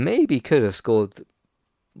game. Maybe could have scored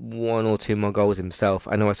 1 or 2 more goals himself.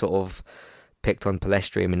 I know I sort of picked on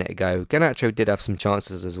Pellistri a minute ago. Garnacho did have some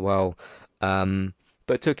chances as well,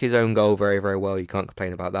 but took his own goal very, very well. You can't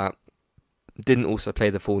complain about that. Didn't also play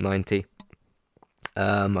the full 90.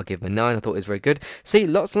 I'll give him a 9. I thought it was very good. See,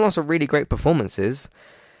 lots and lots of really great performances.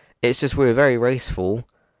 It's just we were very raceful,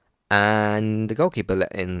 and the goalkeeper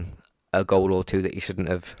let in a goal or 2 that he shouldn't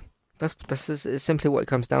have. That's simply what it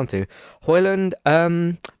comes down to. Højlund,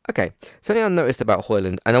 okay, something I noticed about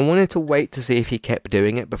Højlund, and I wanted to wait to see if he kept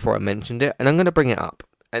doing it before I mentioned it, and I'm going to bring it up.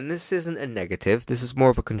 and this isn't a negative, this is more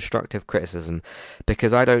of a constructive criticism,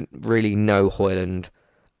 because I don't really know Højlund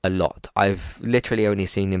a lot. I've literally only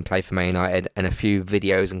seen him play for Man United and a few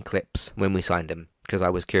videos and clips when we signed him, because I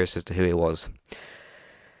was curious as to who he was.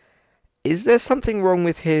 Is there something wrong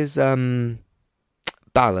with his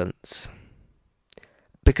balance?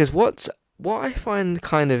 Because what I find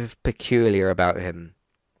kind of peculiar about him,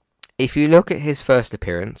 if you look at his first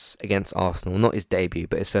appearance against Arsenal, not his debut,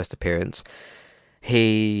 but his first appearance,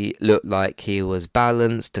 he looked like he was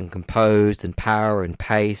balanced and composed and power and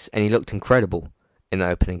pace, and he looked incredible in the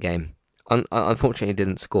opening game. Unfortunately, he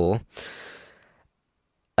didn't score.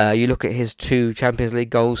 You look at his 2 Champions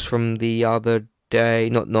League goals from the other day,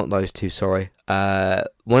 not those 2, sorry.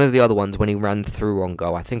 One of the other ones when he ran through on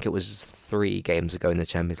goal, I think it was 3 games ago in the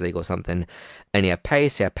Champions League or something. And he had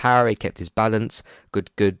pace, he had power, he kept his balance, good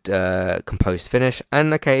composed finish.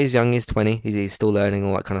 And okay, he's young, he's 20, he's still learning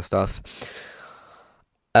all that kind of stuff.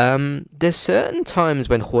 There's certain times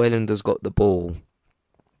when Højlund has got the ball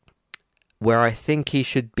where I think he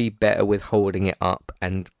should be better with holding it up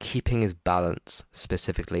and keeping his balance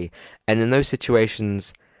specifically. And in those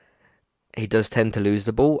situations, he does tend to lose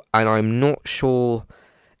the ball, and I'm not sure.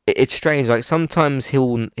 It's strange. Like sometimes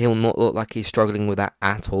he'll not look like he's struggling with that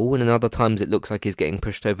at all, and in other times it looks like he's getting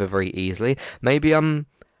pushed over very easily. Maybe I'm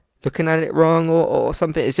looking at it wrong or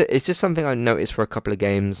something. It's just something I noticed for a couple of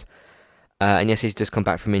games. And yes, he's just come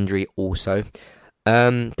back from injury also.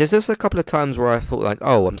 There's just a couple of times where I thought like,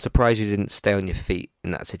 oh, I'm surprised you didn't stay on your feet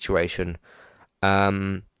in that situation.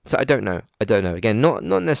 So I don't know. Again, not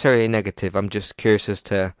necessarily negative. I'm just curious as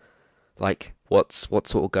to like what's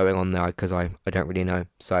sort of going on there, because I don't really know.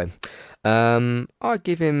 So I'll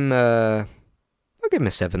give him a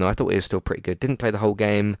 7 though. I thought he was still pretty good. Didn't play the whole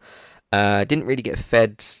game. Didn't really get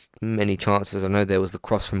fed many chances. I know there was the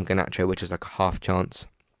cross from Garnacho, which was like a half chance.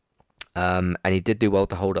 And he did do well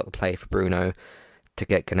to hold up the play for Bruno to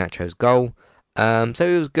get Garnacho's goal. So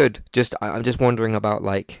it was good. I'm just wondering about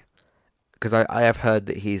like, because I have heard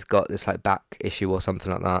that he's got this like back issue or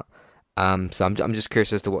something like that. So I'm just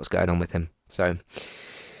curious as to what's going on with him. So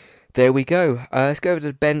there we go. Let's go over to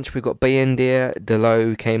the bench. We've got Buendia.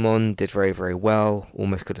 Delo came on, did very, very well.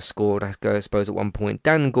 Almost could have scored, I suppose, at one point.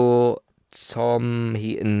 Dan Gore, Tom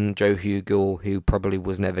Heaton, Joe Hugill, who probably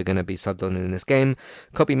was never going to be subbed on in this game.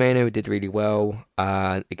 Kobbie Mainoo did really well.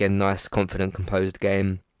 Again, nice, confident, composed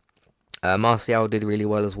game. Martial did really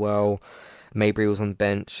well as well. Mabry was on the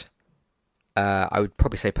bench. I would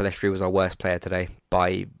probably say Pellistri was our worst player today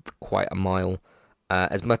by quite a mile.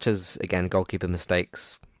 As much as, again, goalkeeper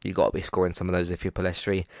mistakes, you got to be scoring some of those if you're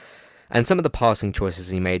Pellistri. And some of the passing choices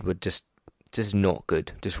he made were just not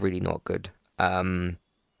good, just really not good.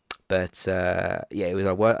 But yeah, he was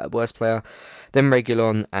our worst player. Then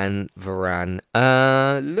Reguilon and Varane.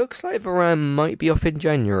 Looks like Varane might be off in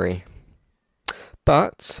January.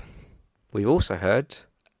 But we've also heard,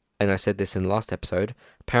 and I said this in the last episode,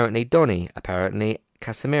 apparently Donny, apparently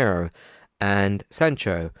Casemiro, and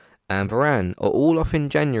Sancho, and Varane are all off in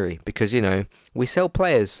January because, you know, we sell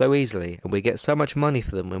players so easily and we get so much money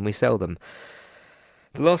for them when we sell them.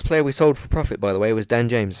 The last player we sold for profit, by the way, was Dan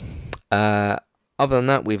James. Other than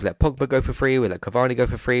that, we've let Pogba go for free, we let Cavani go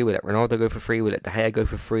for free, we let Ronaldo go for free, we let De Gea go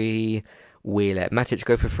for free, we let Matic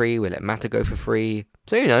go for free, we let Mata go for free.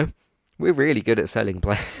 So, you know, we're really good at selling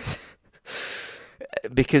players.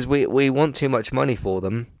 Because we want too much money for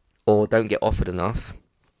them, or don't get offered enough.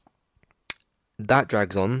 That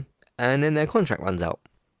drags on, and then their contract runs out.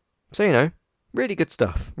 So, you know, really good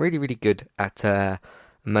stuff. Really, really good at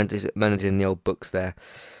managing the old books there.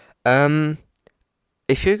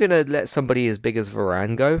 If you're going to let somebody as big as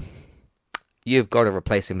Varane go, you've got to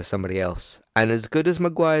replace him with somebody else. And as good as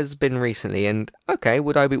Maguire's been recently, and okay,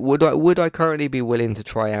 would I currently be willing to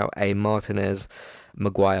try out a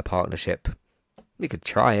Martinez-Maguire partnership? You could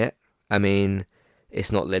try it. I mean,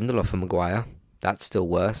 it's not Lindelof and Maguire. That's still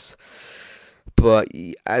worse. But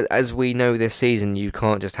as we know this season, you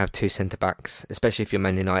can't just have 2 centre-backs, especially if you're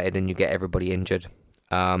Man United and you get everybody injured.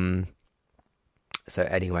 So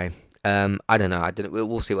anyway, I don't know.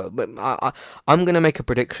 We'll see. But I'm going to make a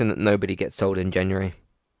prediction that nobody gets sold in January.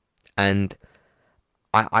 And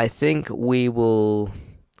I think we will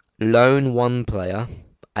loan one player.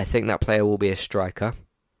 I think that player will be a striker.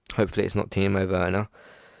 Hopefully it's not Timo Werner.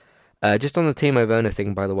 Just on the Timo Werner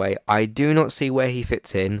thing, by the way, I do not see where he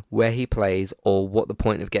fits in, where he plays, or what the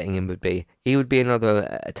point of getting him would be. He would be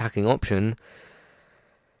another attacking option.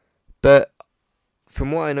 But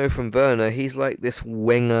from what I know from Werner, he's like this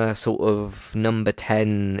winger sort of number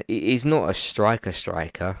 10. He's not a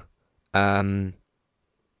striker. And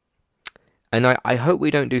I hope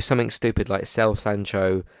we don't do something stupid like sell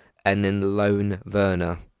Sancho and then loan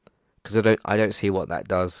Werner, because I don't see what that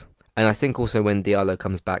does. And I think also when Diallo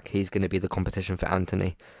comes back, he's going to be the competition for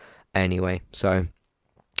Anthony anyway. So,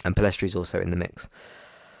 and Palestri's also in the mix.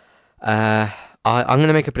 I'm going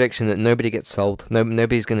to make a prediction that nobody gets sold.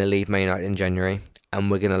 Nobody's going to leave Man United in January, and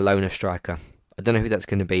we're going to loan a striker. I don't know who that's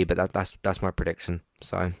going to be, but that's my prediction.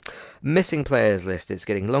 So, missing players list. It's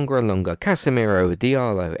getting longer and longer. Casemiro,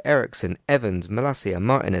 Diallo, Eriksen, Evans, Malacia,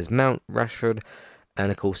 Martinez, Mount, Rashford, and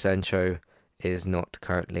of course Sancho is not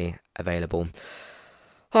currently available.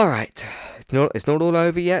 All right, it's not all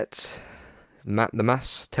over yet. The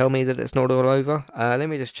maths tell me that it's not all over. Let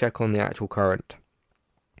me just check on the actual current.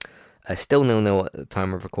 Still 0-0 at the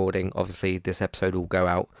time of recording. Obviously, this episode will go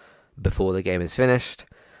out before the game is finished.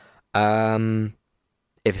 If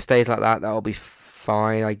it stays like that, that'll be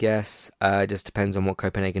fine, I guess. It just depends on what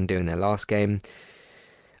Copenhagen do in their last game.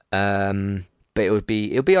 But it would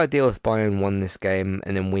be ideal if Bayern won this game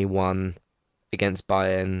and then we won against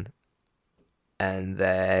Bayern, and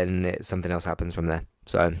then something else happens from there.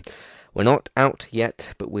 So we're not out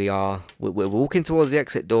yet, but we're walking towards the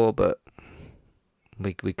exit door, but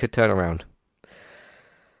we could turn around.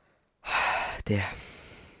 Dear.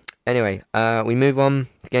 Anyway, we move on.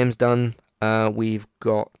 The game's done. We've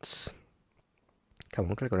got... Come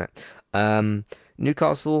on, click on it.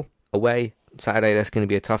 Newcastle away Saturday. That's going to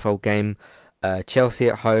be a tough old game. Chelsea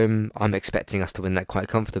at home. I'm expecting us to win that quite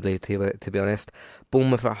comfortably, to be honest.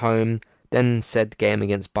 Bournemouth at home. Then said game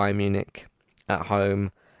against Bayern Munich at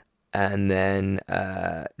home. And then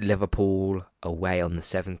Liverpool away on the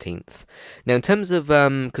 17th. Now, in terms of...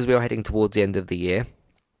 because we are heading towards the end of the year...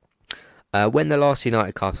 when the last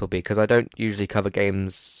United cast will be, because I don't usually cover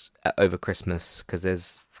games over Christmas, because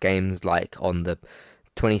there's games like on the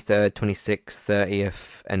 23rd, 26th,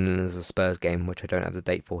 30th, and then there's a Spurs game, which I don't have the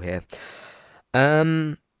date for here.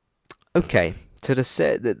 Okay, so the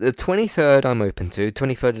 23rd I'm open to,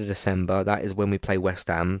 23rd of December, that is when we play West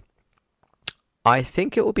Ham. I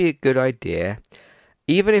think it will be a good idea,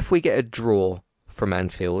 even if we get a draw from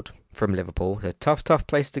Anfield, from Liverpool. It's a tough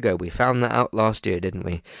place to go. We found that out last year, didn't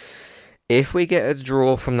we? If we get a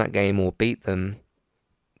draw from that game or beat them,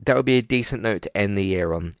 that would be a decent note to end the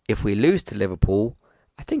year on. If we lose to Liverpool,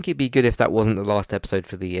 I think it'd be good if that wasn't the last episode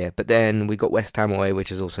for the year. But then we got West Ham away,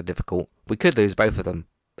 which is also difficult. We could lose both of them.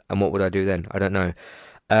 And what would I do then? I don't know.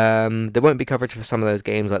 There won't be coverage for some of those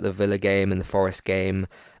games, like the Villa game and the Forest game.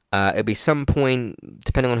 It'll be some point,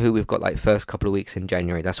 depending on who we've got, like first couple of weeks in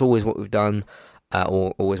January. That's always what we've done,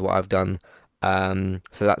 or always what I've done.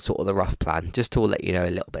 So that's sort of the rough plan, just to let you know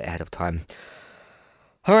a little bit ahead of time.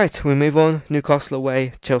 Alright, we move on. Newcastle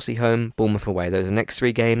away, Chelsea home, Bournemouth away. Those are the next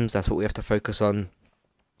 3 games. That's what we have to focus on,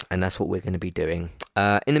 and that's what we're going to be doing.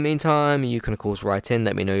 In the meantime, you can of course write in,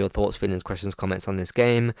 let me know your thoughts, feelings, questions, comments on this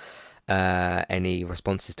game, any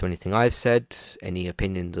responses to anything I've said, any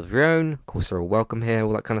opinions of your own. Of course, they're all welcome here,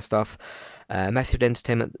 all that kind of stuff. Matthew at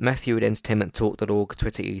entertainmenttalk.org,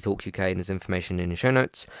 Twitter eTalkUK, and there's information in the show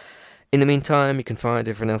notes. In the meantime, you can find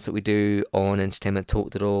everything else that we do on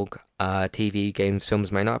entertainmenttalk.org, TV, games,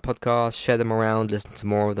 films, main night podcasts. Share them around, listen to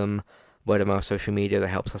more of them. Word of mouth, social media, that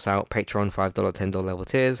helps us out. Patreon, $5, $10 level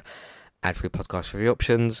tiers. Ad-free podcast review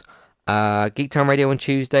options. Geek Time Radio on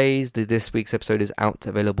Tuesdays. This week's episode is out,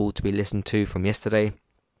 available to be listened to from yesterday.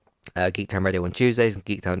 Geek Time Radio on Tuesdays and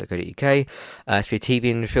geektown.co.uk. As for your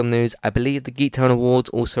TV and film news, I believe the Geek Town Awards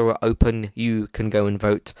also are open. You can go and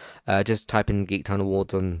vote. Just type in Geek Town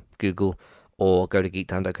Awards on Google or go to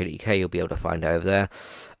geektown.co.uk. You'll be able to find it over there.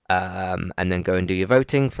 And then go and do your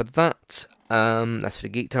voting for that. That's for the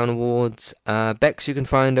Geek Town Awards. Bex you can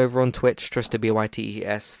find over on Twitch,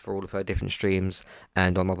 TrustWYTES, for all of her different streams,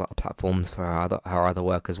 and on other platforms for her other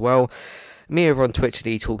work as well. Me over on Twitch at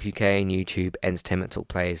eTalkUK and YouTube, Entertainment Talk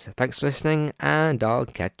Plays. Thanks for listening, and I'll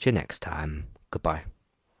catch you next time. Goodbye.